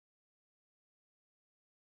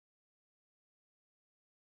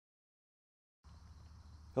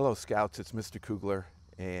Hello Scouts, it's Mr. Kugler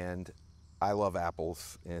and I love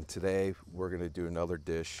apples, and today we're going to do another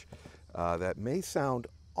dish that may sound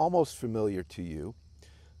almost familiar to you,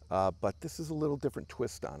 but this is a little different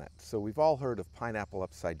twist on it. So we've all heard of pineapple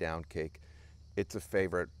upside down cake. It's a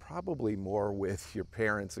favorite, probably more with your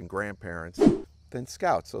parents and grandparents than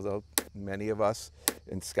Scouts, although many of us,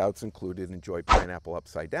 and Scouts included, enjoy pineapple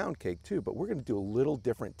upside down cake too. But we're going to do a little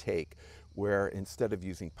different take where instead of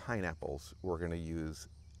using pineapples, we're going to use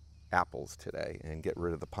apples today and get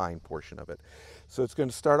rid of the pine portion of it. So it's going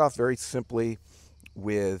to start off very simply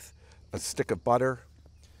with a stick of butter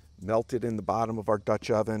melted in the bottom of our Dutch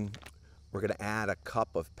oven. We're going to add a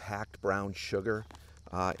cup of packed brown sugar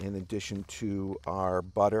in addition to our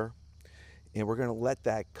butter. And we're going to let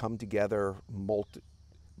that come together,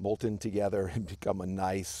 molten together, and become a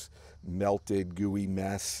nice melted gooey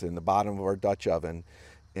mess in the bottom of our Dutch oven.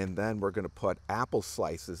 And then we're going to put apple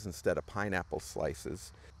slices instead of pineapple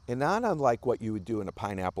slices. And not unlike what you would do in a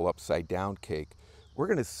pineapple upside down cake, we're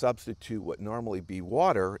going to substitute what normally be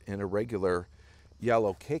water in a regular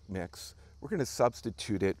yellow cake mix. We're going to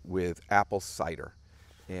substitute it with apple cider.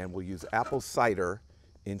 And we'll use apple cider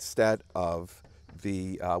instead of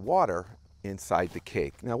the water inside the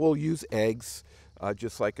cake. Now we'll use eggs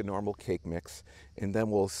just like a normal cake mix, and then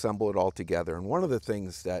we'll assemble it all together. And one of the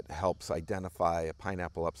things that helps identify a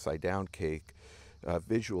pineapple upside down cake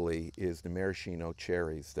visually is the maraschino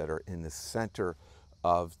cherries that are in the center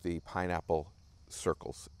of the pineapple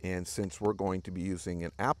circles. And since we're going to be using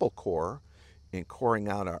an apple core in coring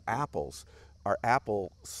out our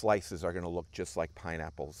apple slices are going to look just like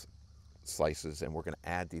pineapples slices, and we're going to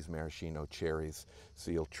add these maraschino cherries,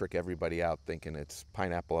 so you'll trick everybody out thinking it's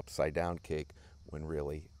pineapple upside down cake when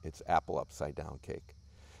really it's apple upside down cake.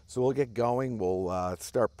 So we'll get going. We'll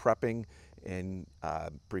start prepping and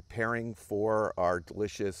preparing for our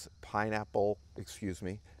delicious apple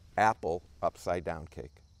upside down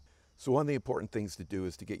cake. So one of the important things to do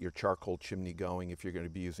is to get your charcoal chimney going if you're going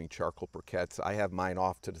to be using charcoal briquettes. I have mine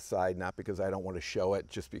off to the side, not because I don't want to show it,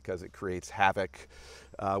 just because it creates havoc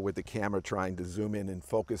with the camera trying to zoom in and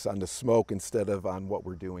focus on the smoke instead of on what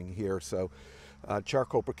we're doing here. So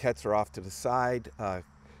charcoal briquettes are off to the side.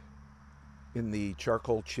 In the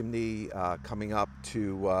charcoal chimney coming up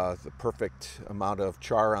to the perfect amount of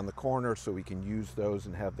char on the corner, so we can use those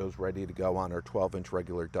and have those ready to go on our 12-inch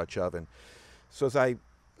regular Dutch oven. So as I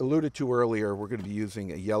alluded to earlier, we're going to be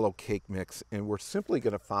using a yellow cake mix, and we're simply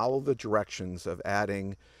going to follow the directions of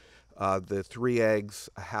adding the 3 eggs,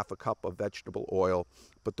 a half a cup of vegetable oil.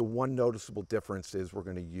 But the one noticeable difference is we're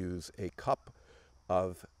going to use a cup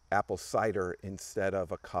of apple cider instead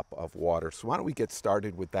of a cup of water. So why don't we get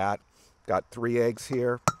started with that? Got 3 eggs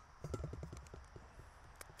here.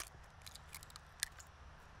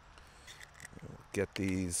 Get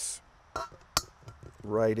these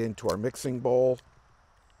right into our mixing bowl.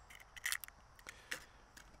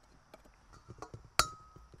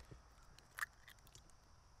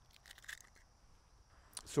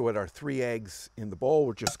 So with our 3 eggs in the bowl,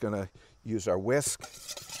 we're just going to use our whisk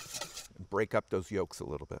and break up those yolks a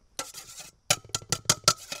little bit.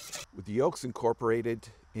 With the yolks incorporated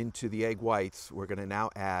into the egg whites, we're going to now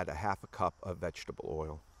add a half a cup of vegetable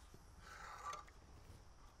oil.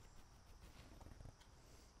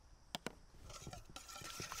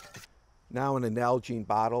 Now in a Nalgene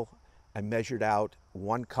bottle, I measured out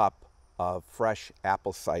 1 cup of fresh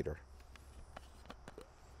apple cider.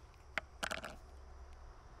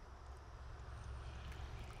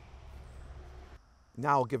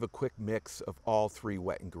 Now I'll give a quick mix of all 3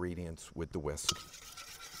 wet ingredients with the whisk.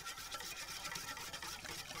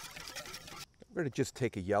 We're going to just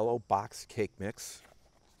take a yellow box cake mix.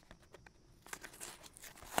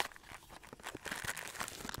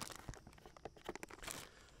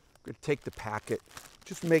 We're going to take the packet.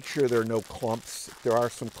 Just make sure there are no clumps. If there are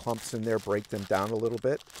some clumps in there, break them down a little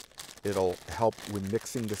bit. It'll help with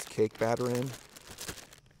mixing this cake batter in.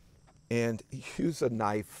 And use a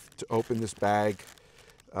knife to open this bag.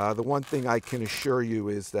 The one thing I can assure you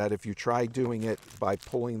is that if you try doing it by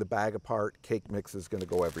pulling the bag apart, cake mix is going to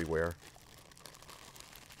go everywhere.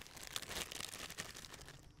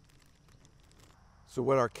 So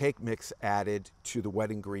with our cake mix added to the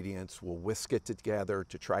wet ingredients, we'll whisk it together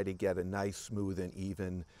to try to get a nice, smooth, and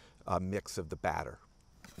even mix of the batter.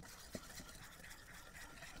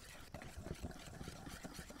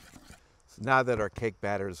 So now that our cake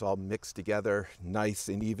batter is all mixed together nice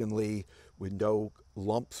and evenly with no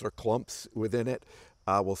lumps or clumps within it,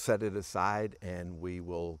 we'll set it aside and we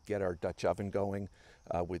will get our Dutch oven going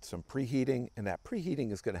with some preheating. And that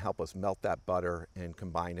preheating is going to help us melt that butter and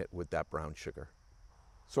combine it with that brown sugar.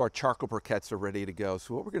 So our charcoal briquettes are ready to go.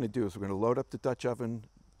 So what we're going to do is we're going to load up the Dutch oven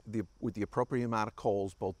with the appropriate amount of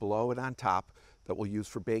coals, both below and on top, that we'll use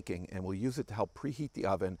for baking. And we'll use it to help preheat the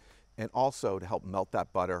oven and also to help melt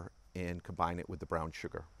that butter and combine it with the brown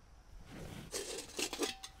sugar.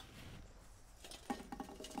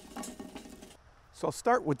 So I'll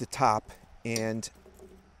start with the top, and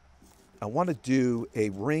I want to do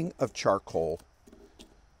a ring of charcoal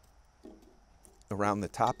around the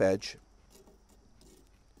top edge.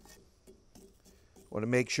 I want to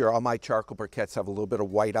make sure all my charcoal briquettes have a little bit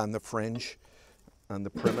of white on the fringe, on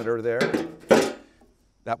the perimeter there.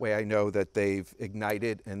 That way I know that they've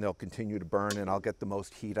ignited and they'll continue to burn, and I'll get the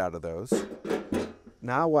most heat out of those.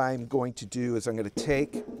 Now what I'm going to do is I'm going to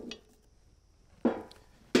take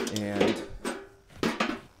and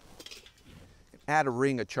add a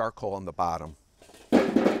ring of charcoal on the bottom.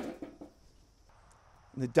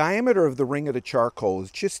 The diameter of the ring of the charcoal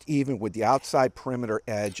is just even with the outside perimeter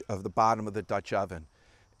edge of the bottom of the Dutch oven.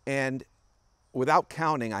 And without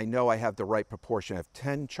counting, I know I have the right proportion. I have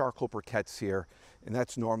 10 charcoal briquettes here, and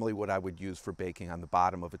that's normally what I would use for baking on the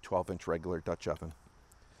bottom of a 12-inch regular Dutch oven.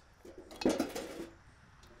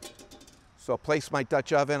 So I'll place my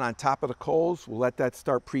Dutch oven on top of the coals. We'll let that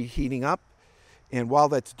start preheating up. And while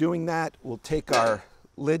that's doing that, we'll take our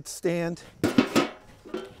lid stand,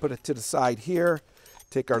 put it to the side here,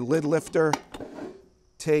 take our lid lifter,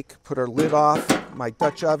 put our lid off. My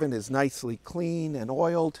Dutch oven is nicely clean and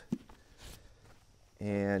oiled.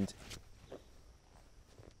 And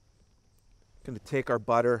I'm going to take our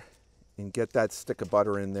butter and get that stick of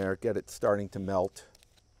butter in there, get it starting to melt.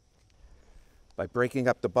 By breaking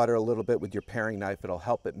up the butter a little bit with your paring knife, it'll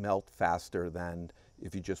help it melt faster than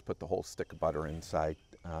if you just put the whole stick of butter inside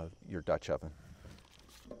your Dutch oven.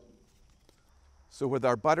 So with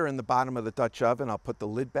our butter in the bottom of the Dutch oven, I'll put the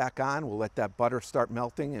lid back on. We'll let that butter start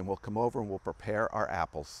melting, and we'll come over and we'll prepare our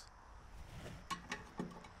apples.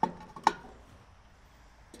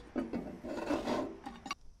 So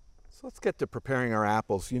let's get to preparing our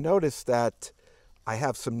apples. You notice that I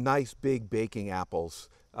have some nice big baking apples.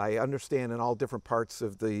 I understand in all different parts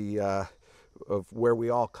of of where we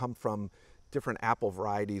all come from, different apple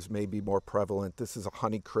varieties may be more prevalent. This is a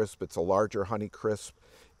Honeycrisp. It's a larger Honeycrisp.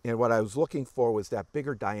 And what I was looking for was that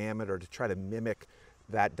bigger diameter to try to mimic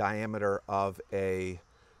that diameter of a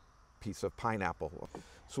piece of pineapple.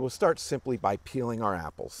 So we'll start simply by peeling our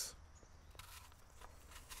apples.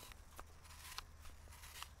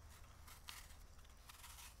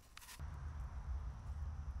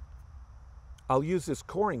 I'll use this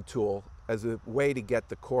coring tool as a way to get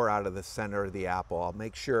the core out of the center of the apple. I'll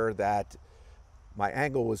make sure that my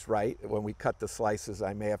angle was right. When we cut the slices,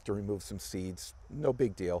 I may have to remove some seeds. No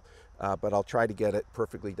big deal, but I'll try to get it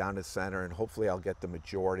perfectly down the center, and hopefully I'll get the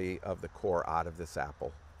majority of the core out of this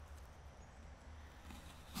apple.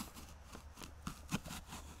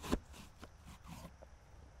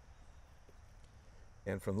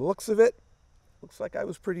 And from the looks of it, looks like I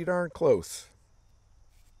was pretty darn close.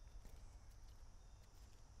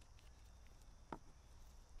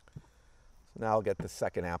 So now I'll get the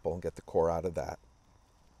second apple and get the core out of that.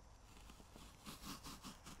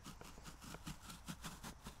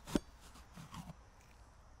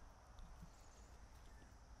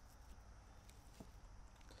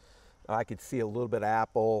 I could see a little bit of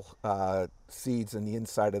apple seeds in the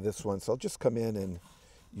inside of this one, so I'll just come in and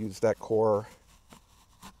use that core.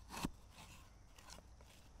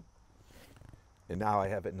 And now I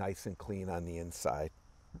have it nice and clean on the inside.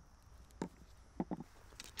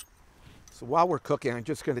 So while we're cooking, I'm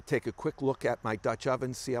just going to take a quick look at my Dutch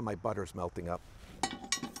oven, see how my butter's melting up.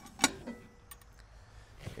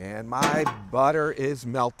 And my butter is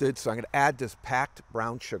melted, so I'm going to add this packed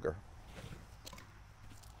brown sugar.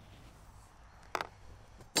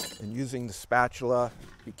 And using the spatula,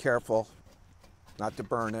 be careful not to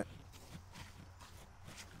burn it.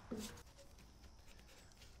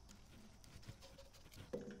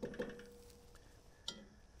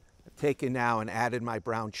 I've taken now and added my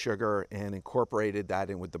brown sugar and incorporated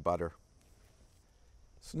that in with the butter.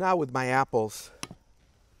 So now with my apples,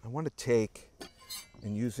 I want to take,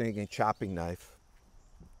 and using a chopping knife,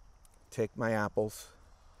 take my apples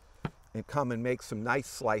and come and make some nice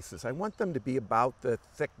slices. I want them to be about the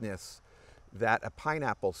thickness that a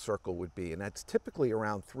pineapple circle would be, and that's typically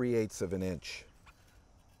around 3/8 of an inch.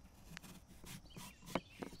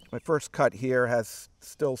 My first cut here has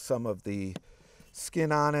still some of the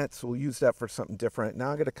skin on it, so we'll use that for something different. Now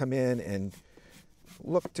I'm going to come in and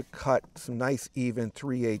look to cut some nice even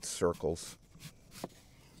 3/8 circles.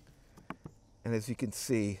 And as you can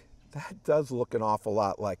see, that does look an awful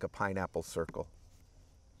lot like a pineapple circle.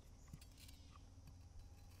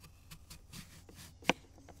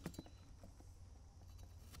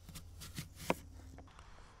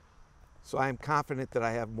 So I am confident that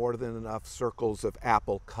I have more than enough circles of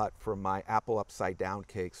apple cut from my apple upside down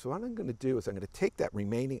cake. So what I'm going to do is I'm going to take that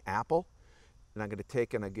remaining apple and I'm going to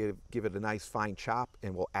take and give it a nice fine chop,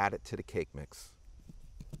 and we'll add it to the cake mix.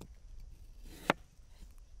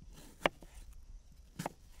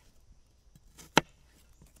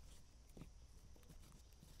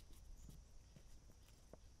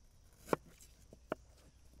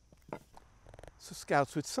 So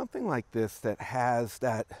Scouts, with something like this that has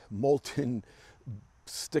that molten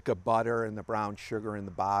stick of butter and the brown sugar in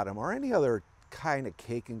the bottom, or any other kind of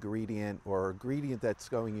cake ingredient or ingredient that's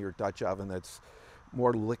going in your Dutch oven that's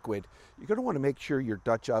more liquid, you're going to want to make sure your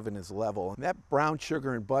Dutch oven is level. And that brown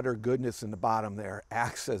sugar and butter goodness in the bottom there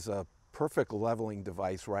acts as a perfect leveling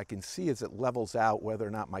device where I can see as it levels out whether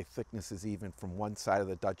or not my thickness is even from one side of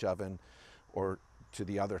the Dutch oven or to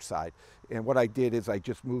the other side. And what I did is I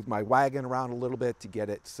just moved my wagon around a little bit to get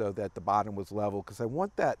it so that the bottom was level, because I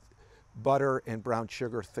want that butter and brown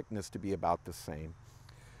sugar thickness to be about the same.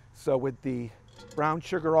 So with the brown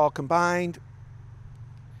sugar all combined,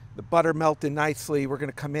 the butter melted nicely, we're going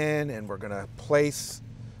to come in and we're going to place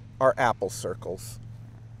our apple circles.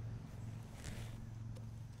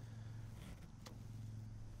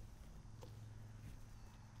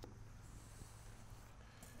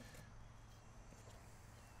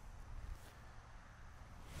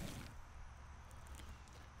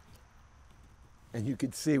 And you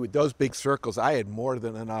can see with those big circles, I had more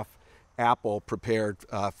than enough apple prepared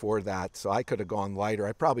for that. So I could have gone lighter.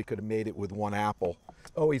 I probably could have made it with one apple.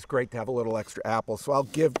 It's always great to have a little extra apple. So I'll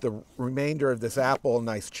give the remainder of this apple a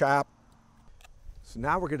nice chop. So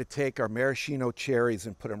now we're going to take our maraschino cherries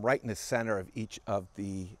and put them right in the center of each of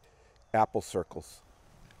the apple circles.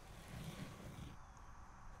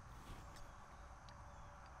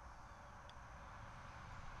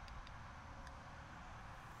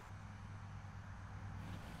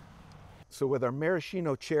 So with our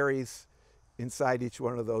maraschino cherries inside each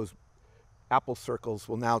one of those apple circles,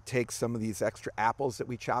 we'll now take some of these extra apples that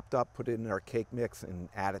we chopped up, put it in our cake mix, and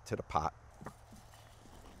add it to the pot.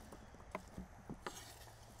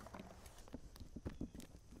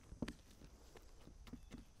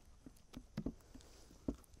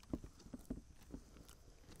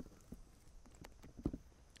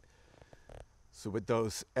 So with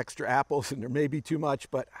those extra apples, and there may be too much,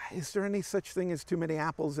 but is there any such thing as too many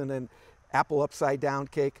apples in an apple upside down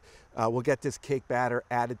cake? We'll get this cake batter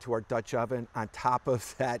added to our Dutch oven on top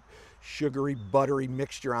of that sugary, buttery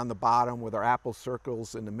mixture on the bottom with our apple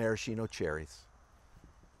circles and the maraschino cherries.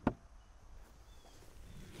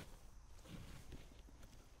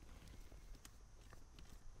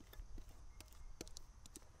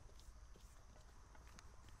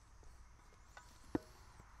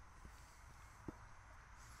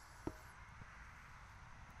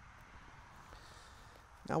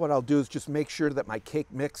 Now what I'll do is just make sure that my cake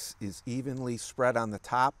mix is evenly spread on the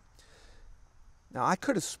top. Now I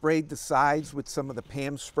could have sprayed the sides with some of the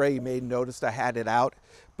Pam spray. You may have noticed I had it out,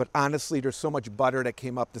 but honestly there's so much butter that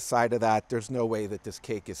came up the side of that, there's no way that this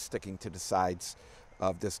cake is sticking to the sides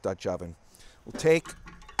of this Dutch oven. We'll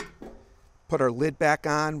put our lid back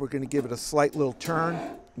on. We're going to give it a slight little turn,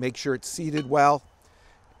 make sure it's seated well,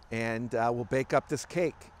 and we'll bake up this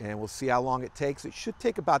cake and we'll see how long it takes. It should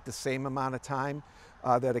take about the same amount of time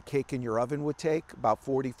that a cake in your oven would take, about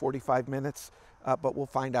 40-45 minutes, but we'll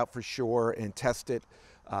find out for sure and test it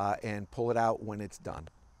and pull it out when it's done.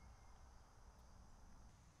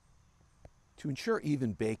 To ensure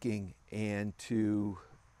even baking and to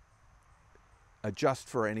adjust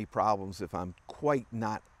for any problems if I'm quite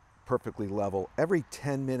not perfectly level, every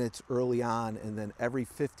 10 minutes early on and then every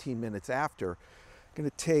 15 minutes after, I'm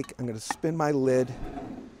going to spin my lid,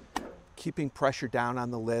 keeping pressure down on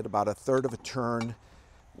the lid about 1/3 of a turn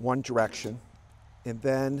one direction, and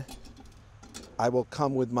then I will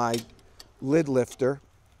come with my lid lifter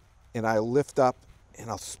and I'll lift up and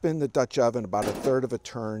I'll spin the Dutch oven about 1/3 of a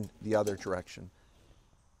turn the other direction.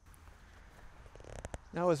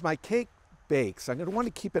 Now as my cake bakes, I'm going to want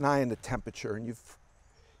to keep an eye on the temperature, and you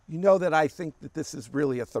know that I think that this is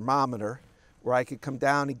really a thermometer where I could come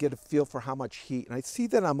down and get a feel for how much heat, and I see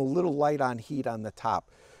that I'm a little light on heat on the top.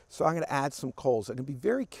 So I'm going to add some coals. I'm going to be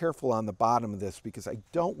very careful on the bottom of this because I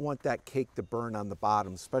don't want that cake to burn on the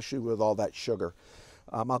bottom, especially with all that sugar.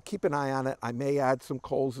 I'll keep an eye on it. I may add some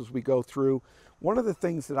coals as we go through. One of the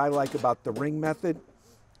things that I like about the ring method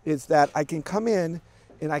is that I can come in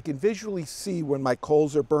and I can visually see when my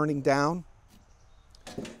coals are burning down,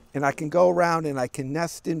 and I can go around and I can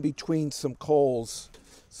nest in between some coals,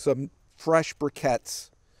 some fresh briquettes,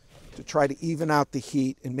 to try to even out the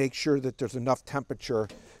heat and make sure that there's enough temperature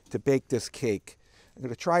to bake this cake. I'm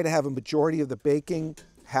going to try to have a majority of the baking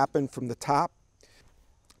happen from the top.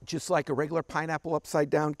 Just like a regular pineapple upside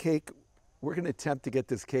down cake, we're going to attempt to get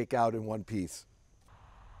this cake out in one piece.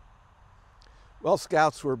 Well,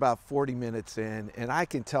 Scouts, we're about 40 minutes in, and I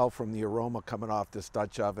can tell from the aroma coming off this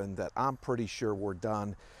Dutch oven that I'm pretty sure we're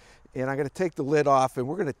done. And I'm going to take the lid off, and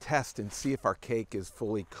we're going to test and see if our cake is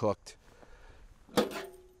fully cooked.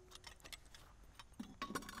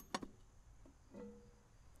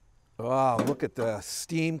 Oh, look at the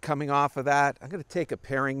steam coming off of that. I'm going to take a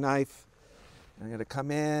paring knife. I'm going to come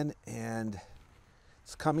in, and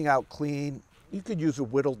it's coming out clean. You could use a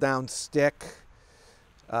whittled down stick.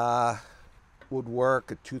 Would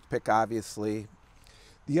work, a toothpick obviously.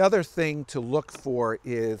 The other thing to look for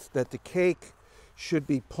is that the cake should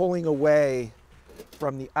be pulling away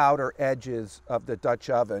from the outer edges of the Dutch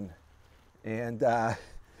oven. And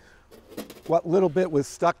what little bit was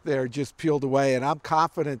stuck there just peeled away, and I'm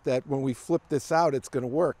confident that when we flip this out it's going to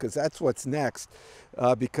work, because that's what's next,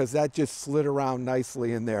 because that just slid around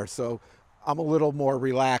nicely in there. So I'm a little more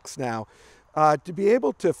relaxed now. To be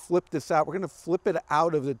able to flip this out, we're going to flip it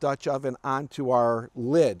out of the Dutch oven onto our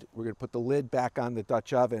lid. We're going to put the lid back on the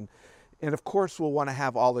Dutch oven. And of course, we'll want to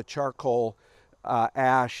have all the charcoal,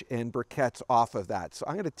 ash, and briquettes off of that. So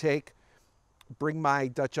I'm going to bring my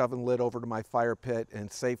Dutch oven lid over to my fire pit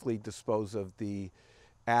and safely dispose of the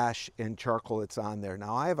ash and charcoal that's on there.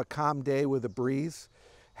 Now, I have a calm day with a breeze.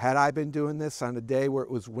 Had I been doing this on a day where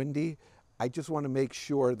it was windy, I just want to make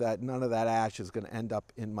sure that none of that ash is going to end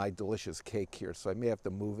up in my delicious cake here. So I may have to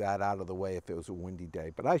move that out of the way if it was a windy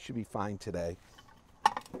day, but I should be fine today.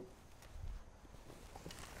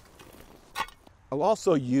 I'll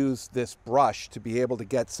also use this brush to be able to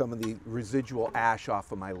get some of the residual ash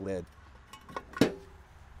off of my lid.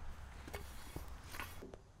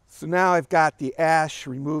 So now I've got the ash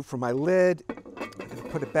removed from my lid. I'm going to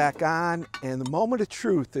put it back on, and the moment of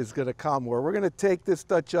truth is going to come where we're going to take this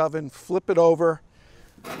Dutch oven, flip it over,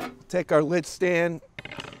 take our lid stand,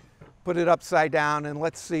 put it upside down, and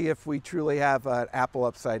let's see if we truly have an apple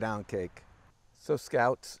upside down cake. So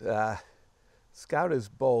Scouts, Scout is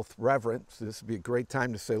both reverent, so this would be a great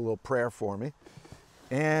time to say a little prayer for me,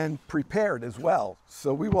 and prepared as well.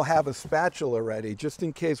 So we will have a spatula ready just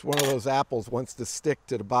in case one of those apples wants to stick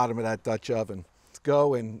to the bottom of that Dutch oven. Let's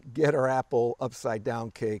go and get our apple upside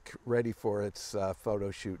down cake ready for its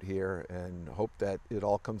photo shoot here, and hope that it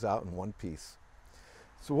all comes out in one piece.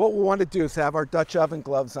 So what we want to do is have our Dutch oven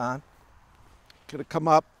gloves on. Gonna come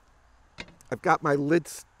up. I've got my lid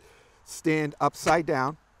stand upside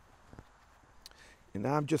down, and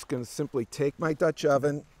now I'm just going to simply take my Dutch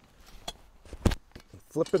oven,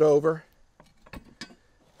 flip it over,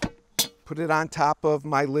 put it on top of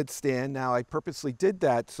my lid stand. Now I purposely did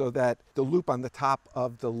that so that the loop on the top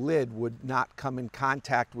of the lid would not come in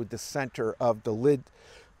contact with the center of the lid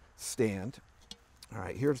stand. All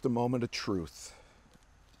right, here's the moment of truth.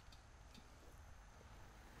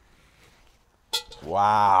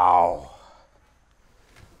 Wow.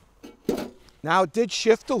 Now it did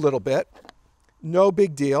shift a little bit. No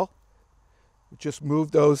big deal. Just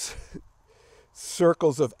move those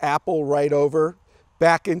circles of apple right over,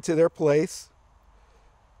 back into their place.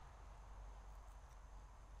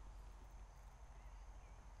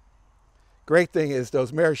 Great thing is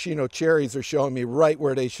those maraschino cherries are showing me right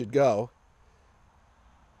where they should go.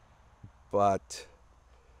 But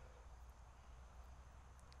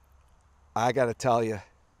I got to tell you,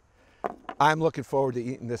 I'm looking forward to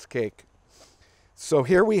eating this cake. So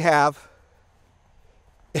here we have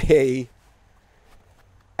a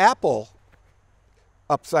apple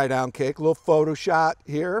upside down cake, a little photo shot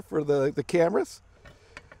here for the cameras,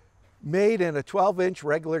 made in a 12-inch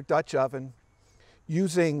regular Dutch oven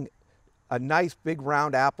using a nice big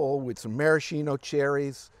round apple with some maraschino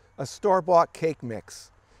cherries, a store-bought cake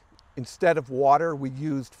mix. Instead of water, we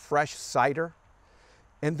used fresh cider.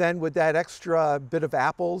 And then with that extra bit of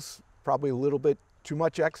apples, probably a little bit too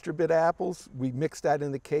much extra bit of apples, we mixed that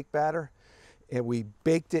in the cake batter, and we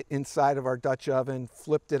baked it inside of our Dutch oven,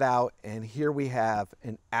 flipped it out, and here we have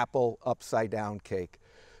an apple upside down cake.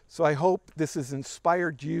 So I hope this has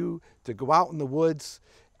inspired you to go out in the woods,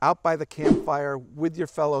 out by the campfire with your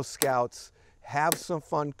fellow Scouts, have some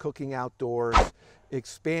fun cooking outdoors,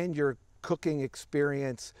 expand your cooking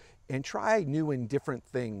experience, and try new and different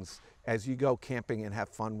things as you go camping and have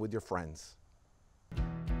fun with your friends.